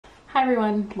Hi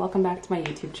everyone, welcome back to my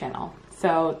YouTube channel.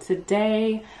 So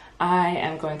today I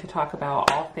am going to talk about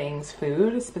all things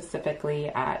food, specifically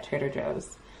at Trader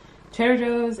Joe's. Trader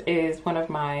Joe's is one of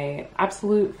my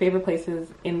absolute favorite places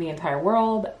in the entire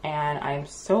world, and I'm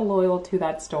so loyal to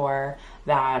that store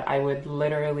that I would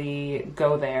literally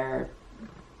go there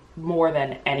more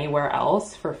than anywhere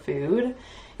else for food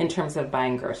in terms of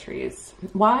buying groceries.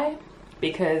 Why?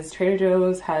 Because Trader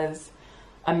Joe's has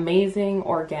amazing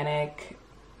organic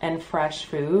and fresh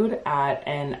food at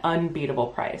an unbeatable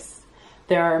price.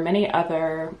 There are many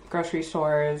other grocery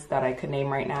stores that I could name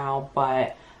right now,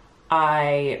 but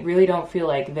I really don't feel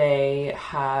like they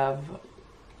have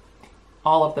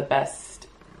all of the best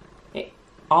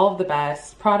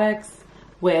products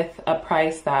with a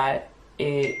price that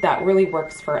really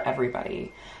works for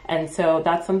everybody. And so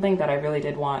that's something that I really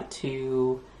did want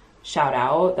to shout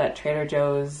out, that Trader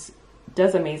Joe's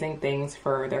does amazing things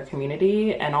for their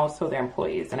community and also their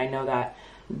employees. And I know that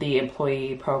the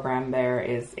employee program there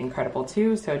is incredible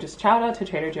too. So just shout out to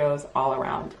Trader Joe's all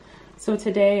around. So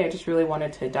today I just really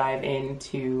wanted to dive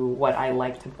into what I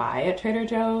like to buy at Trader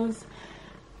Joe's.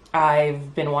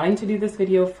 I've been wanting to do this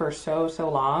video for so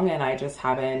long, and I just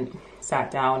haven't sat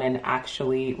down and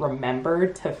actually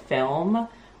remembered to film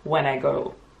when I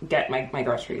go get my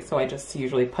groceries. So I just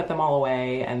usually put them all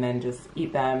away and then just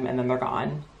eat them and then they're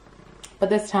gone. But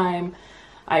this time,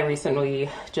 I recently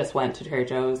just went to Trader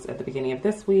Joe's at the beginning of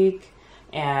this week,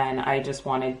 and I just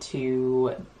wanted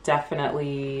to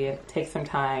definitely take some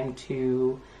time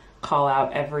to call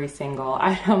out every single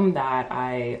item that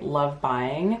I love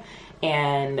buying.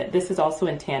 And this is also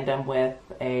in tandem with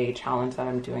a challenge that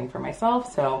I'm doing for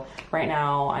myself. So right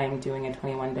now I'm doing a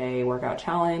 21-day workout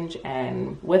challenge,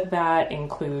 and with that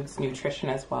includes nutrition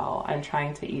as well. I'm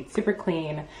trying to eat super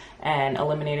clean and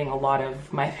eliminating a lot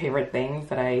of my favorite things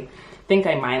that I think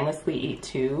I mindlessly eat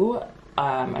too.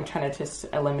 I'm trying to just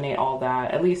eliminate all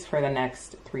that, at least for the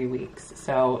next 3 weeks.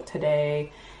 So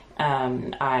today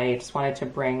I just wanted to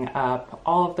bring up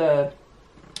all of the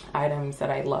items that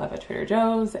I love at Trader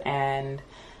Joe's and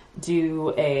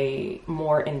do a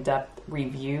more in-depth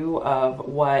review of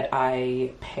what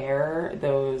I pair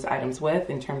those items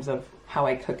with in terms of how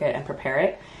I cook it and prepare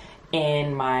it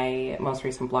in my most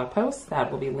recent blog post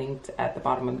that will be linked at the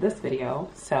bottom of this video.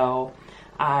 So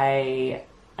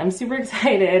I'm super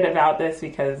excited about this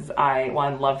because I,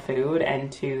 one, love food,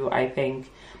 and two, I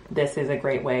think this is a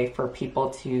great way for people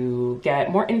to get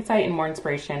more insight and more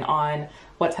inspiration on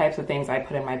what types of things I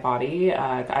put in my body.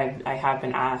 I have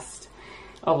been asked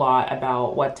a lot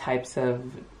about what types of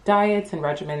diets and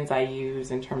regimens I use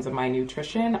in terms of my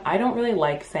nutrition. I don't really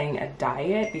like saying a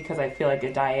diet because I feel like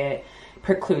a diet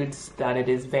precludes that it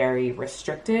is very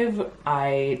restrictive.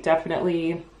 The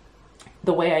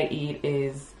way I eat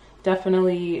is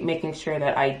definitely making sure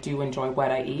that I do enjoy what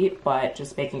I eat, but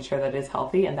just making sure that it's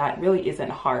healthy, and that really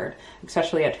isn't hard,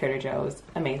 especially at Trader Joe's.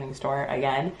 Amazing store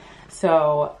again.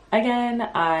 So again,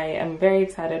 I am very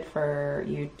excited for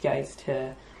you guys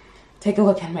to take a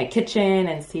look at my kitchen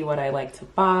and see what I like to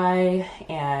buy,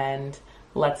 and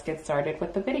let's get started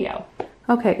with the video.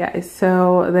 Okay guys,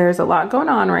 so there's a lot going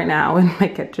on right now in my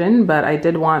kitchen, but I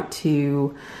did want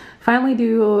to finally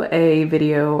do a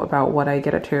video about what I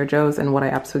get at Trader Joe's and what I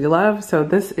absolutely love. So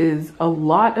this is a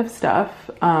lot of stuff.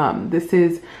 This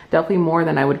is definitely more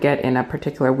than I would get in a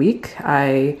particular week.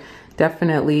 I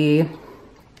definitely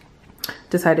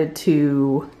decided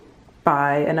to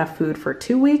buy enough food for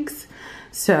 2 weeks.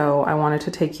 So I wanted to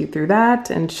take you through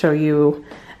that and show you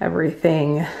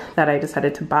everything that I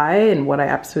decided to buy and what I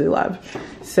absolutely love.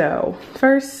 So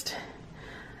first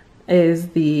is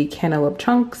the cantaloupe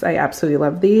chunks. I absolutely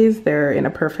love these. They're in a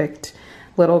perfect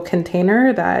little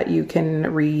container that you can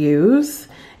reuse,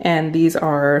 and these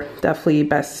are definitely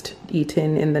best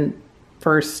eaten in the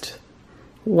first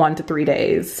 1 to 3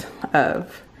 days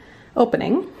of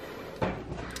opening.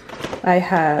 I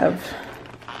have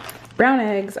brown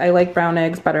eggs. I like brown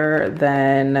eggs better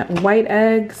than white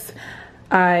eggs.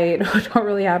 I don't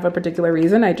really have a particular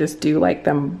reason. I just do like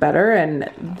them better, and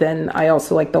then I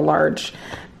also like the large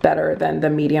better than the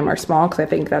medium or small because I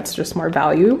think that's just more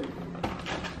value.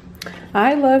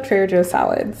 I love Trader Joe's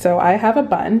salad, so I have a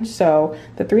bunch. So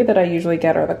the 3 that I usually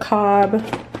get are the Cobb,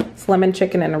 lemon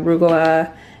chicken and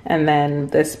arugula, and then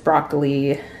this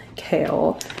broccoli,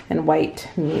 kale, and white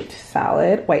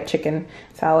chicken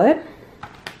salad.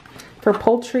 For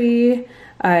poultry,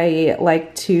 I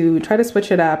like to try to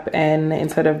switch it up, and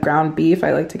instead of ground beef,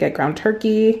 I like to get ground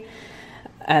turkey.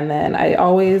 And then I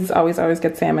always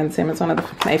get salmon. Salmon's one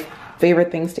of my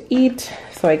favorite things to eat.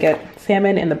 So I get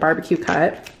salmon in the barbecue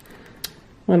cut.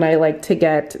 And I like to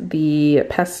get the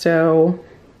pesto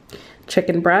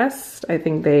chicken breast. I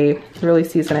think they really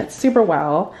season it super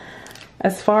well.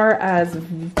 As far as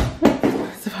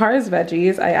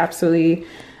veggies, I absolutely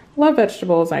love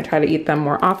vegetables and I try to eat them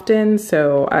more often.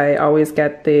 So I always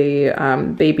get the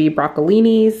baby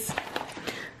broccolinis,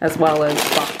 as well as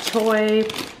bok choy,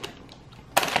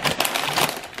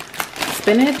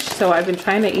 spinach. So I've been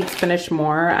trying to eat spinach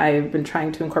more. I've been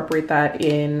trying to incorporate that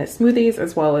in smoothies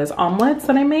as well as omelets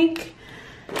that I make.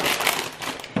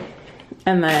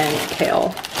 And then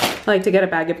kale. I like to get a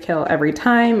bag of kale every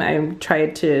time. I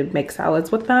tried to make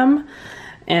salads with them.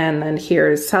 And then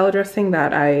here's salad dressing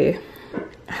that I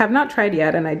have not tried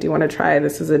yet and I do want to try.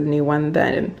 This is a new one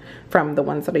then from the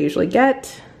ones that I usually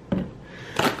get.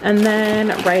 And then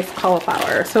rice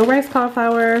cauliflower. So rice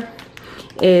cauliflower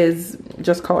is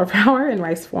just cauliflower in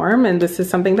rice form, and this is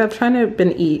something that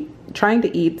I've trying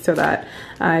to eat so that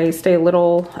I stay a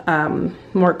little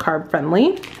more carb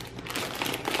friendly.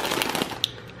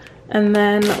 And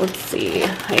then let's see,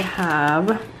 I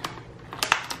have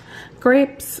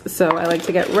grapes. So I like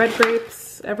to get red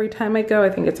grapes every time I go. I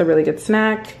think it's a really good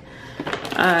snack.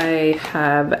 I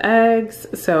have eggs.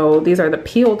 So these are the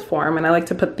peeled form and I like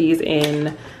to put these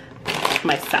in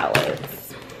my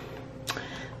salads.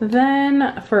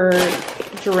 Then for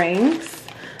drinks,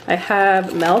 I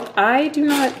have milk. I do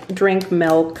not drink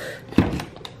milk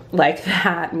like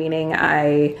that, meaning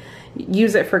I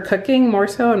use it for cooking more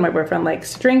so, and my boyfriend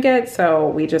likes to drink it, so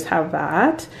we just have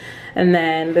that. And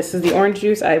then this is the orange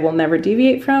juice I will never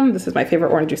deviate from. This is my favorite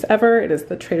orange juice ever. It is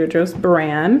the Trader Joe's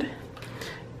brand.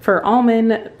 For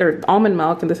almond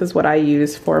milk, and this is what I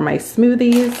use for my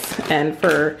smoothies and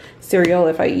for cereal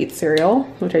if I eat cereal,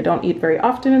 which I don't eat very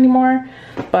often anymore.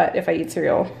 But if I eat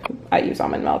cereal, I use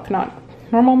almond milk, not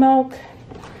normal milk.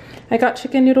 I got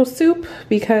chicken noodle soup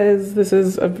because this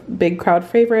is a big crowd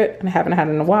favorite and I haven't had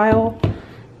it in a while.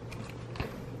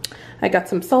 I got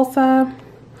some salsa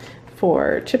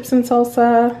for chips and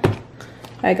salsa.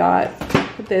 I got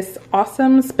this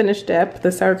awesome spinach dip,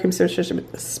 the sour cream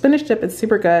spinach dip. Is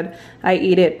super good. I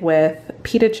eat it with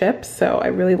pita chips, so I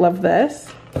really love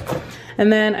this.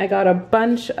 And then I got a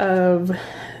bunch of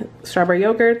strawberry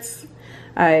yogurts.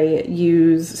 I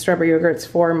use strawberry yogurts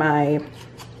for my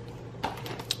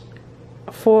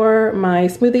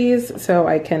smoothies, so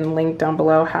I can link down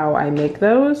below how I make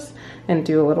those and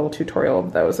do a little tutorial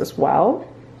of those as well.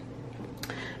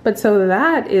 But so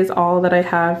that is all that I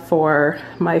have for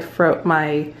my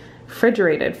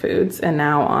refrigerated foods, and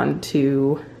now on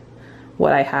to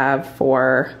what I have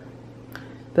for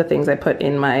the things I put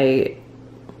in my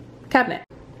cabinet.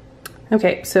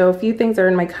 Okay, so a few things are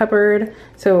in my cupboard.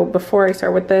 So before I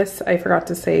start with this, I forgot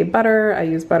to say butter. I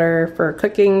use butter for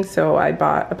cooking, so I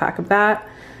bought a pack of that.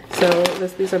 So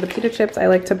these are the pita chips I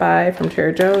like to buy from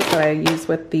Trader Joe's that I use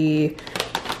with the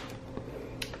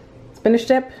spinach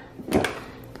dip.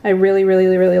 I really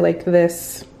like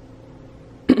this,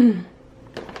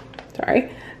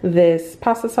 this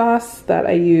pasta sauce that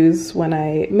I use when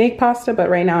I make pasta, but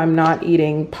right now I'm not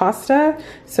eating pasta.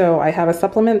 So I have a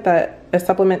supplement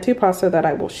to pasta that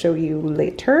I will show you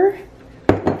later.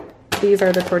 These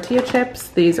are the tortilla chips,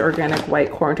 these organic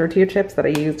white corn tortilla chips that I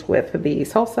used with the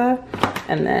salsa.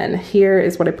 And then here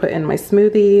is what I put in my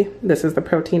smoothie. This is the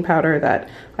protein powder that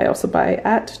I also buy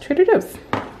at Trader Joe's.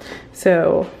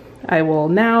 So I will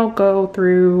now go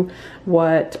through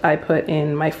what I put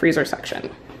in my freezer section.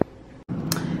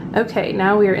 Okay,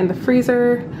 now we are in the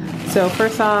freezer. So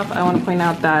first off, I want to point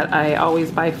out that I always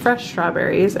buy fresh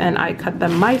strawberries and I cut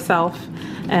them myself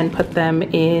and put them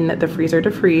in the freezer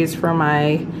to freeze for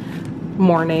my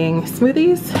morning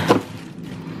smoothies.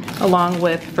 Along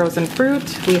with frozen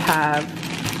fruit, we have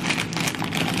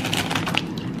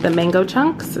the mango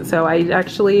chunks. So I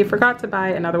actually forgot to buy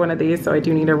another one of these, so I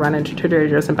do need to run into Trader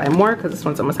Joe's and buy more because this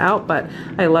one's almost out. But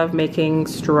I love making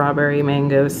strawberry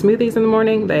mango smoothies in the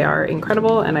morning. They are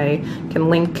incredible, and I can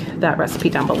link that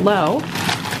recipe down below.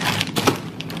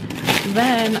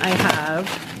 Then I have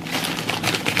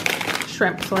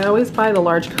shrimp. So I always buy the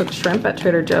large cooked shrimp at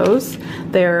Trader Joe's.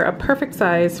 They're a perfect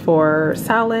size for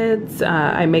salads.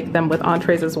 I make them with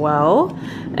entrees as well,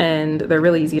 and they're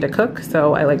really easy to cook,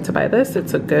 so I like to buy this.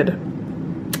 It's a good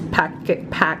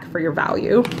pack for your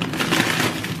value.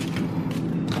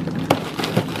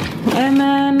 And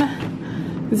then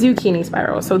zucchini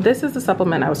spiral. So this is the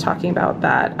supplement I was talking about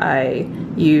that I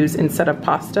use instead of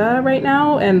pasta right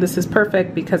now, and this is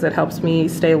perfect because it helps me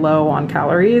stay low on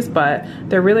calories, but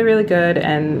they're really good,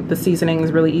 and the seasoning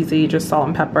is really easy. Just salt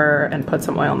and pepper and put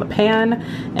some oil in the pan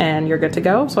and you're good to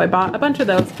go. So I bought a bunch of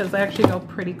those because they actually go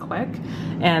pretty quick,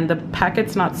 and the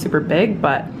packet's not super big,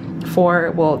 but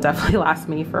 4 will definitely last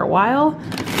me for a while.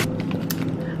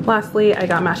 Lastly, I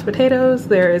got mashed potatoes.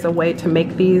 There is a way to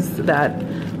make these that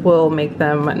will make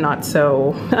them not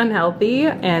so unhealthy,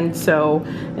 and so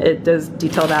it does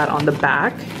detail that on the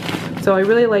back. So I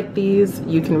really like these.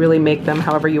 You can really make them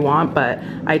however you want, but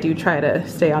I do try to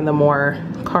stay on the more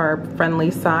carb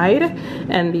friendly side,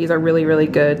 and these are really, really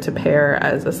good to pair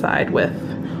as a side with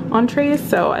entrees,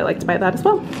 so I like to buy that as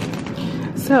well.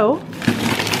 So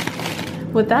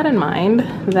with that in mind,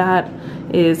 that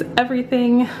is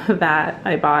everything that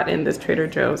I bought in this Trader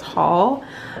Joe's haul.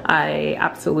 I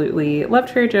absolutely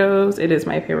love Trader Joe's. It is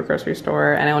my favorite grocery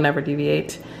store and I will never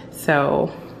deviate.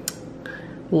 So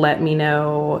let me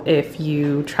know if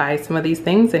you try some of these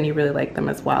things and you really like them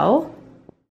as well.